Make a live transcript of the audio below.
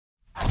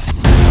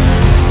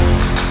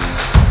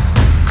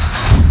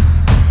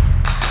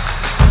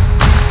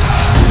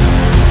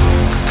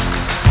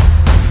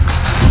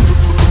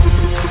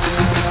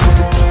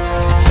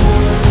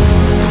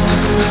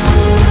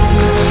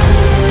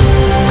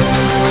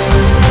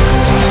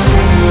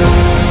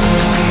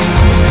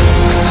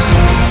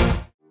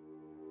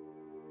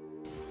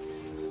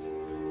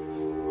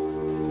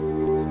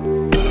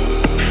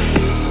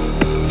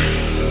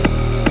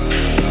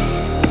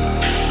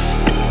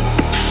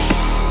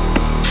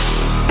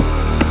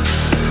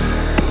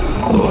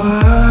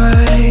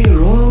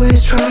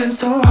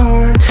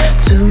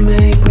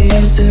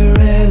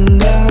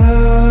surrender.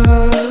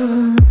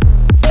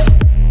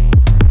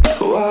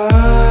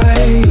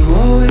 Why you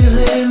always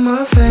in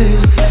my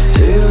face?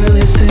 Do you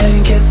really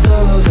think it's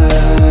over?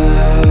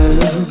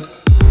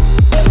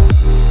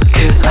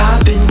 'Cause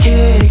I've been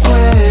kicked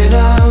when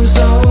I'm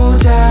so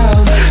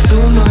down,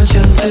 too much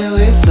until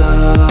it's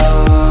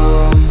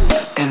numb.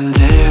 And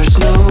there's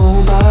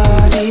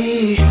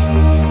nobody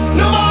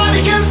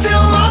can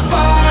steal my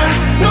fire.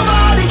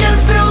 Nobody can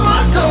steal my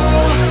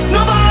soul.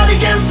 Nobody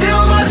can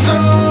steal my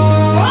soul.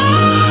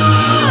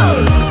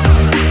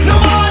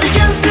 Nobody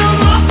can steal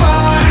my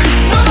fire.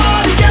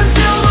 Nobody can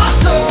steal my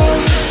soul.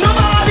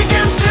 Nobody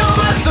can steal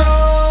my soul.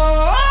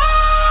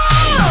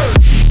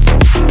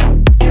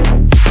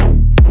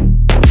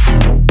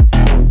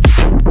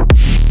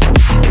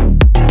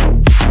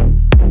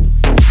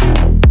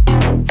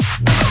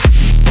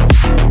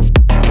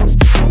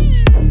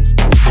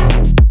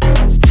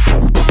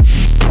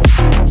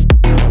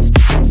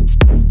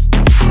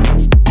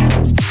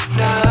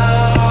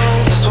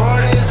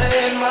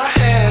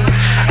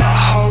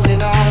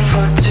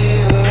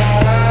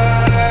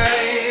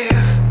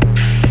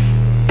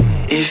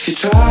 If you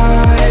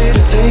try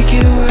to take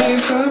it away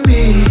from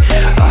me,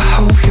 I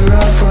hope you're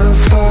up for a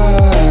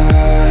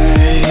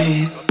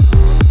fight.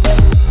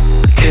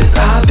 'Cause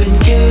I've been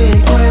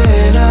kicked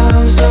when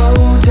I'm so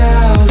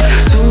down,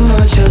 too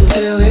much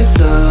until it's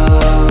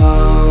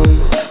numb.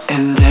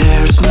 And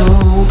there's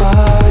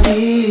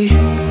nobody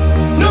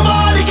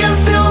can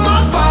steal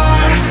my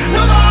fire.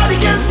 Nobody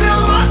can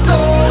steal my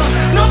soul.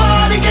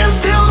 Nobody can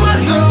steal my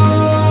soul.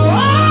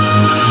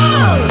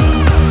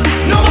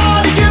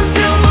 Nobody can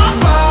steal my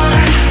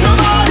fire.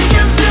 Nobody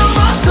can steal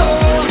my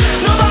soul.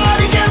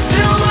 Nobody can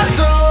steal my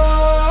soul.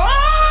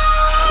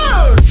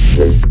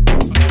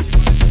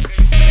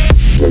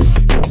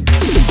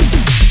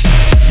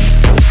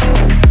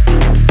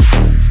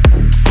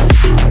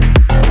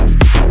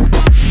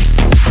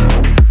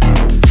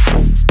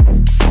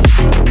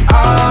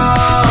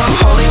 I'm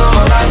holding on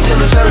my life till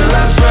the very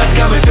last breath.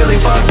 Got me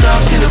feeling fucked up,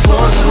 see the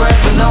floors are red,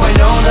 but now I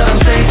know that I'm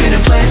safe in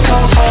a place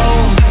called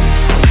home.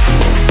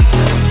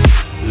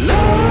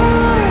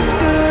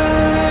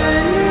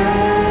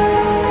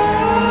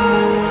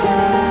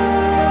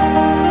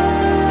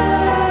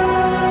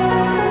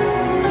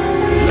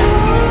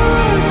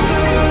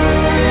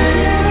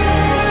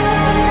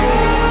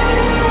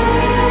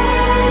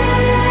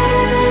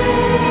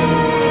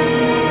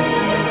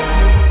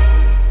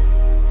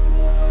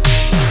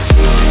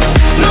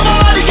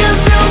 Nobody can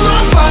steal my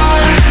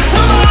fire.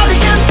 Nobody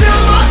can steal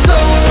my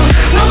soul.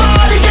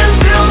 Nobody can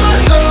steal my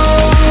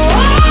soul.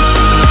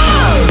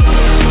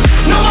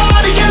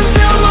 Nobody can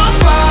steal my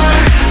fire.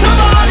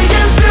 Nobody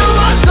can steal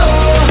my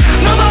soul.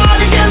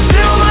 Nobody can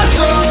steal my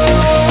soul.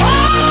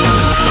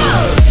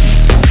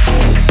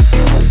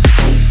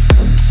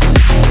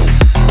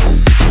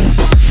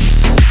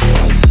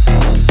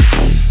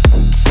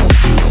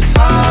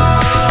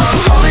 I'm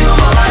holding on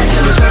my life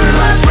till the very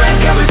last breath.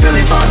 Got me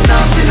feeling fucked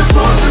up, see the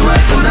floors are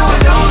red, but now I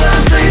know that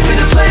I'm safe in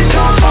a place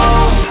called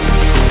home.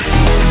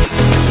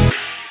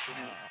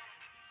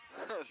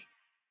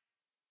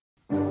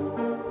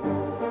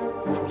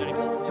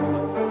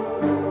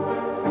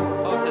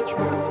 Oh, ça tue.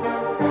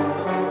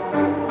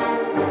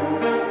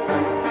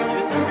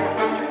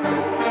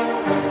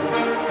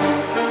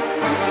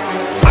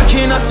 I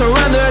cannot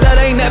surrender, that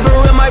ain't never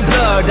in my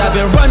blood. I've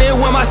been running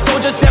with my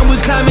soldiers and we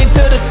climbing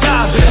to the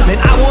top. Man,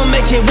 I will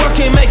make it work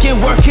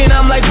and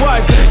I'm like,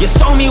 what? You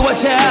show me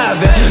what you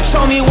have and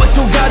show me what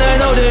you got. I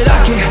know that I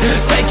can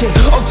take it,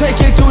 oh take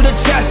it through the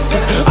chest.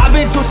 Cause I've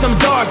been through some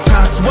dark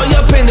times, way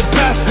up in the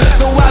past.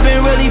 So I've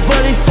been really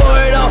fighting for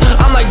it all.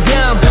 I'm like,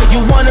 damn,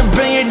 you wanna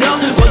bring it down?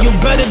 Well, you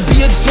better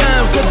be a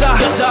champ. Cause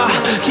I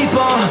keep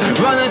on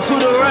running through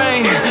the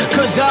rain.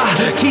 Cause I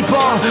keep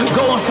on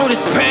going through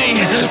this pain.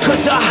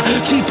 Cause I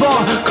keep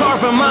on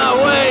carving my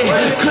way.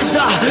 Cause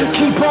I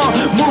keep on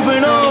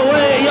moving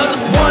away. Y'all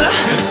just wanna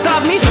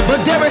stop me, but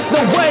there is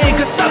no way.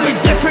 Cause I've been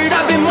different,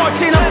 I've been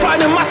marching, I'm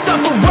fighting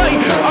myself away.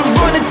 I'm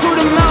running through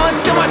the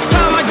mountains in my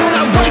time, I do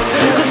not waste.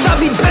 Cause I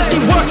be busy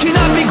working,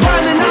 I be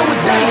grinding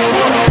nowadays.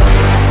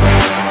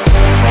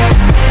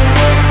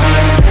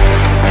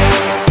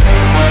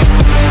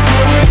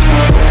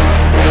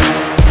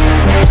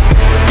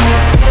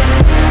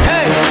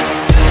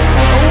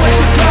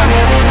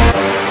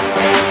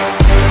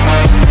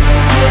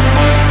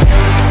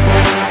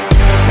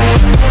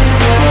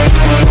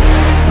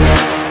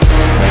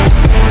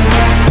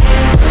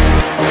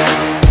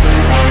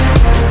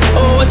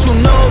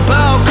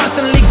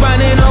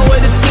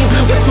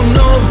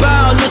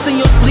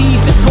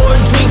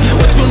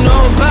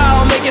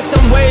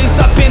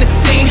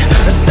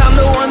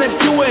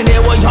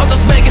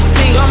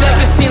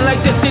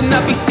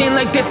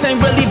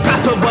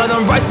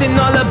 Rising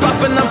all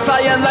above and I'm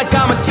flying like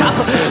I'm a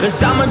chopper.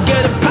 Cause I'ma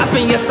get it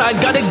poppin', yes I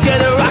gotta get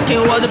it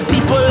rockin'. While the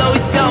people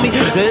always tell me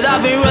that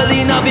I've been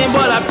really nothing,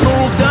 but I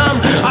proved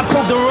them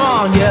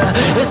wrong, yeah.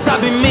 It's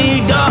I've been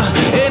me, duh,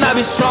 and I've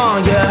been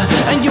strong,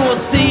 yeah. And you will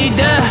see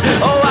that,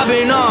 oh I've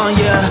been on,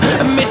 yeah.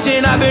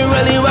 mission, I've been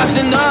really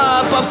rising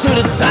up to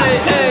the top.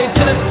 Hey,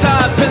 to the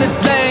top in this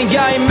lane,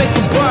 yeah, I ain't make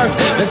it work.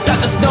 Cause I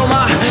just know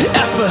my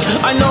effort,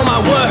 I know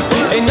my worth.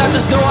 And I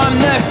just know I'm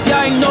next,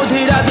 yeah, I know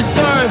that I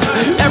deserve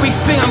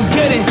everything I'm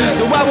getting.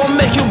 So I will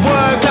make it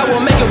work, I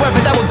will make it worth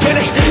it, I will get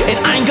it. And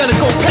I ain't gonna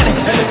go panic,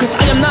 cause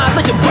I am not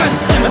like your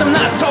breast, but I'm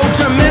not so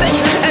dramatic.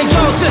 And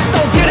y'all just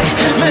don't get it,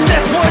 man,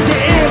 that's what it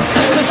is.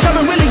 Cause I've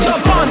been really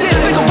up on this,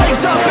 bigger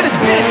waves up in this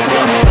bitch.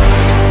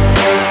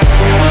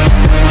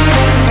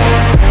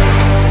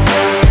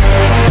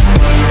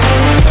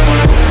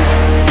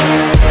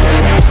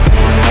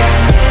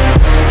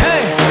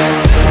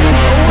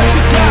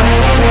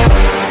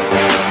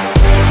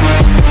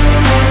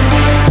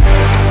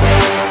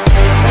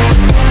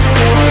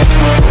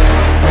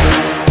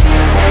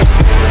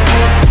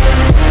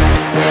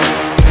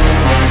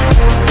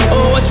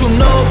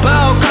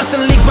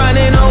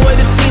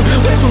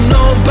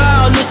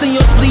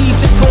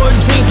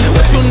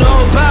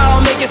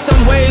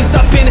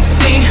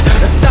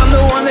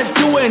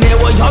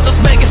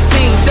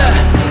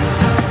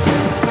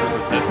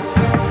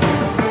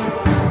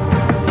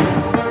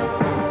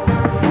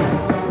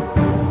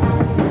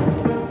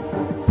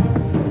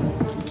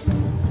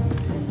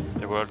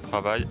 Et voilà le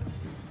travail.